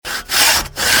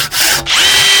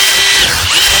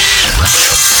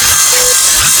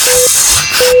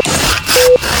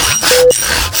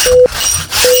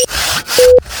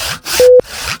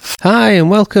Hi and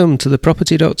welcome to the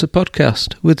Property Doctor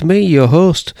podcast with me, your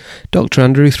host, Dr.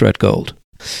 Andrew Threadgold.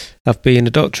 I've been a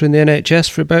doctor in the NHS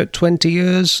for about 20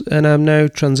 years and I'm now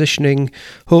transitioning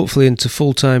hopefully into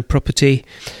full-time property.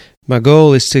 My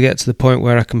goal is to get to the point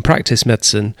where I can practice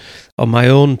medicine on my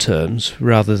own terms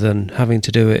rather than having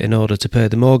to do it in order to pay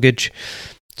the mortgage.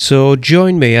 So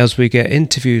join me as we get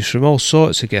interviews from all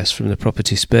sorts of guests from the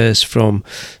property space, from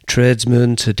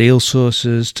tradesmen to deal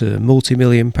sources to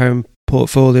multi-million pound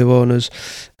portfolio owners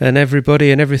and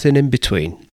everybody and everything in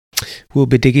between. We'll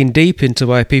be digging deep into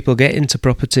why people get into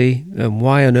property and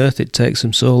why on earth it takes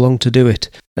them so long to do it.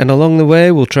 And along the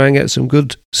way, we'll try and get some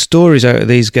good stories out of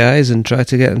these guys and try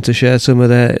to get them to share some of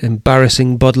their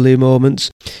embarrassing bodily moments.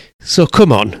 So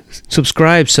come on,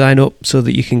 subscribe, sign up so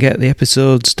that you can get the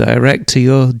episodes direct to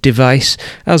your device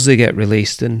as they get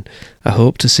released. And I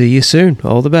hope to see you soon.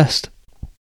 All the best.